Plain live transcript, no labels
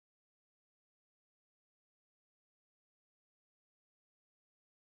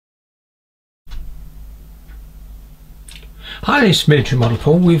Hi, this is Military Model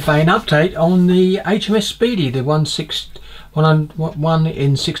Paul with an update on the HMS Speedy, the 1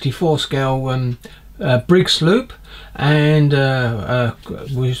 in 64 scale brig sloop, and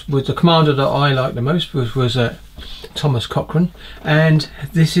with the commander that I like the most was Thomas Cochrane, and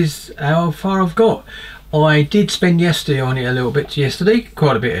this is how far I've got. I did spend yesterday on it a little bit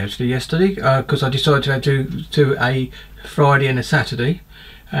quite a bit actually yesterday, because I decided to do a Friday and a Saturday.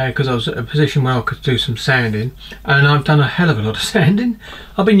 Because I was at a position where I could do some sanding, and I've done a hell of a lot of sanding.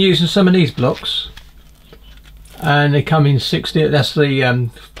 I've been using some of these blocks, and they come in 60. That's the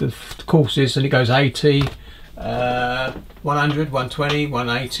courses, and it goes 80, 100, 120,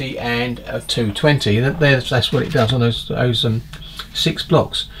 180, and 220. That's what it does on those 6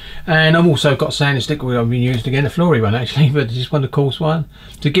 blocks. And I've also got sanding stick, which I've been using again, a flory one actually, but just one, the coarse one,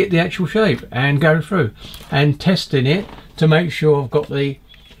 to get the actual shape and go through and testing it to make sure I've got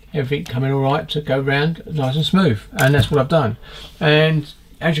everything coming all right to go round nice and smooth, and that's what I've done. And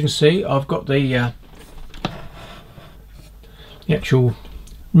as you can see, I've got the actual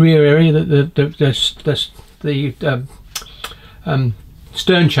rear area, the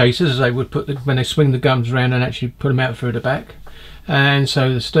stern chasers, as they would put when they swing the guns around and actually put them out through the back. And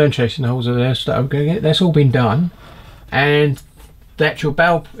so the stern chasing holes are there, so that's all been done, and the actual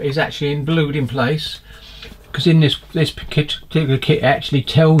bow is actually glued in place, because in this particular kit actually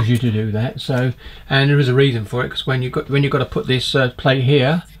tells you to do that. So, and there is a reason for it, because when you've got to put this plate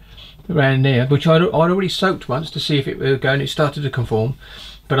here around there, which I'd already soaked once to see if it was going, it started to conform,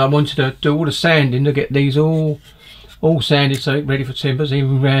 but I wanted to do all the sanding to get these all sanded so ready for timbers.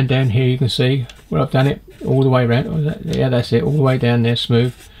 Even round down here you can see where I've done it all the way around. Yeah, that's it, all the way down there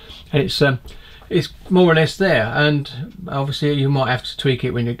smooth, and it's more or less there. And obviously you might have to tweak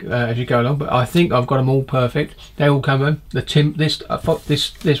it when you as you go along, but I think I've got them all perfect. They all come in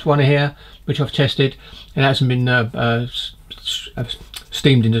this one here, which I've tested, and it hasn't been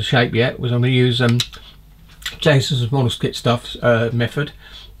steamed into shape yet. I'm going to use Jason's model kit stuff method,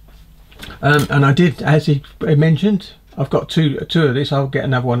 and I did, as he mentioned, I've got two of this. I'll get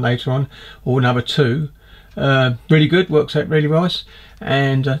another one later on, or another 2. Really good, works out really nice,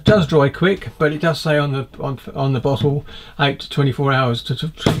 and does dry quick, but it does say on the bottle 8 to 24 hours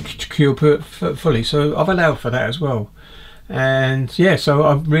to cure fully, so I've allowed for that as well. And yeah, so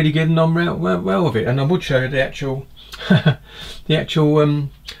I'm really getting on well with it. And I would show you the actual I've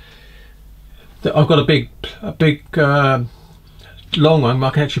got a big long one. I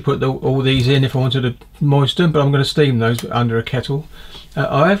can actually put all these in if I wanted to moisten them, but I'm going to steam those under a kettle.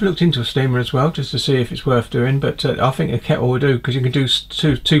 I have looked into a steamer as well, just to see if it's worth doing, but I think a kettle will do, because you can do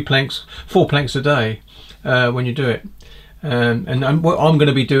 4 planks a day when you do it. And what I'm going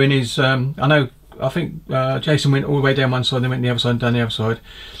to be doing is, I think Jason went all the way down one side, then went the other side and done the other side.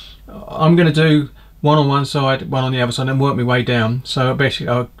 I'm going to do one on one side, one on the other side, and work my way down. So basically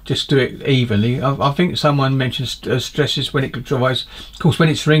I'll just do it evenly. I think someone mentioned stresses when it dries, of course when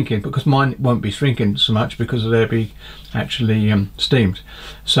it's shrinking, because mine won't be shrinking so much because they'll be actually steamed.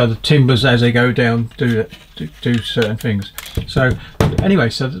 So the timbers, as they go down, do certain things. So anyway,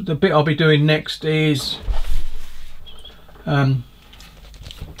 so the bit I'll be doing next is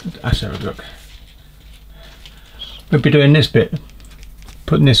let's have a look. We'll be doing this bit,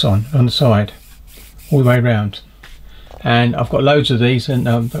 putting this on the side all the way around, and I've got loads of these, and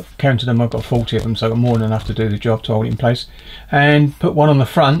counted them, I've got 40 of them, so I've got more than enough to do the job to hold it in place. And put one on the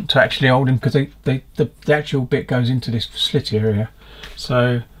front to actually hold him, because the actual bit goes into this slit area.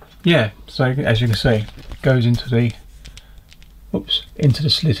 So yeah, so as you can see, it goes into the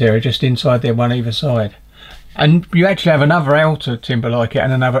slit area just inside there, one either side. And you actually have another outer timber like it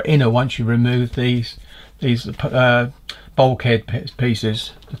and another inner once you remove these bulkhead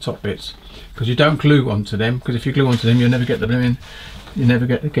pieces, the top bits, because you don't glue onto them, because if you glue onto them you'll never get them in, you never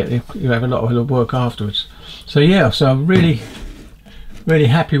you have a lot of work afterwards. So yeah, so I'm really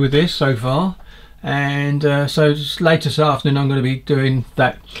happy with this so far. And so later this afternoon I'm going to be doing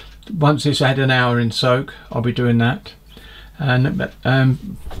that. Once it's had an hour in soak, I'll be doing that, and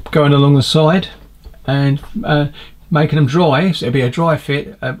going along the side and making them dry, so it'll be a dry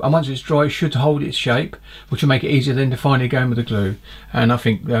fit, and once it's dry it should hold its shape, which will make it easier then to find it going with the glue. And I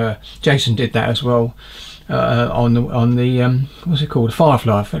think Jason did that as well on the what's it called, a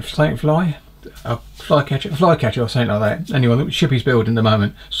firefly, flycatcher or something like that. Anyway, the ship he's building at the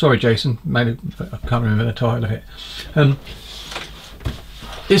moment. Sorry Jason, I can't remember the title of it.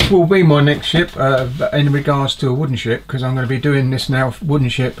 This will be my next ship in regards to a wooden ship, because I'm going to be doing this now, wooden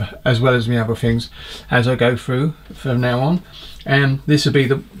ship, as well as my other things as I go through from now on. And this will be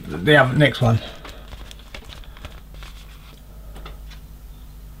the other next one.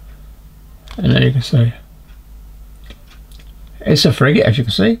 And there you can see It's a frigate, as you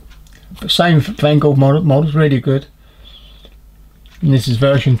can see. Same Vanguard models, really good. And this is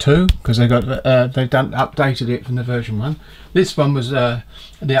version 2 because they've updated it from the version 1. This one was an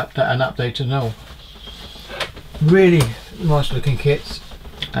updated novel. Really nice looking kits,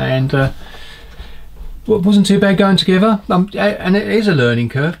 and it wasn't too bad going together. And it is a learning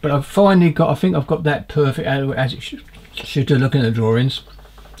curve, but I've finally got. I think I've got that perfect as it should do. Looking at the drawings.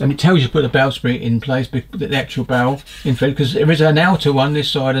 And it tells you to put the barrel spring in place, the actual barrel in place, because there is an outer one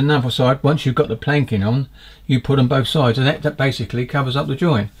this side and another side. Once you've got the planking on, you put on both sides, and that basically covers up the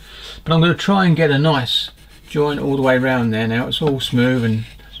joint. But I'm going to try and get a nice joint all the way around there now. It's all smooth and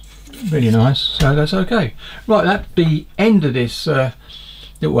really nice, so that's okay. Right, that's the end of this little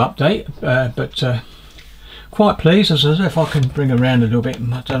update, but quite pleased. As I said, if I can bring around a little bit,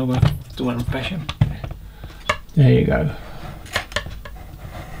 I don't want to pressure. There you go.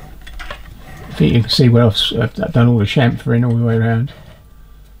 I think you can see where I've done all the chamfering all the way around,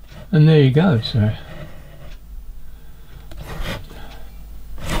 and there you go. So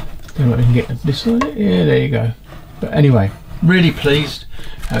then I can get this on it. Yeah, there you go. But anyway, really pleased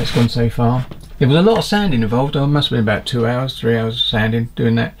how it's gone so far. There was a lot of sanding involved. I must have been about 2 hours, 3 hours of sanding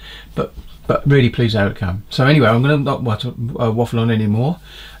doing that, but really pleased how it came. So anyway, I'm going to not waffle on anymore,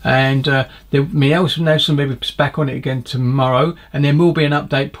 and Nelson will be back on it again tomorrow, and there will be an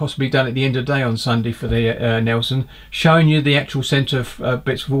update possibly done at the end of the day on Sunday for the Nelson, showing you the actual centre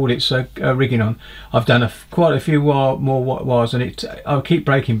bits of all its rigging on. I've done quite a few more wires, and I'll keep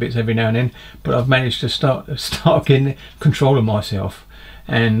breaking bits every now and then, but I've managed to start getting control of myself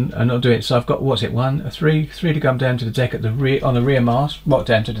and not doing it. So I've got, what's it, three to come down to the deck at the rear, on the rear mast, right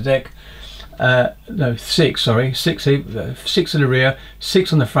down to the deck. No, 6, sorry, 6 in the rear,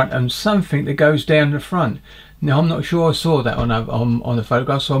 6 on the front, and something that goes down the front. Now I'm not sure I saw that on the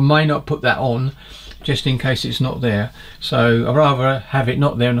photograph, so I may not put that on just in case it's not there. So I'd rather have it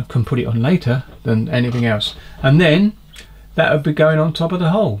not there and I can put it on later than anything else. And then that would be going on top of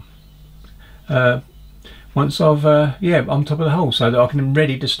the hull. Once I've on top of the hull, so that I can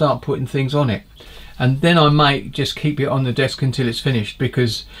ready to start putting things on it. And then I might just keep it on the desk until it's finished,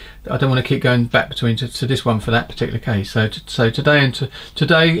 because I don't want to keep going back between to this one for that particular case. So today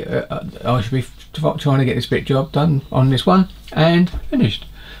I should be trying to get this bit job done on this one and finished.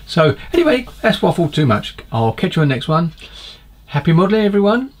 So anyway, that's waffled too much. I'll catch you on the next one. Happy modelling,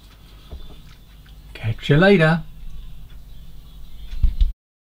 everyone. Catch you later.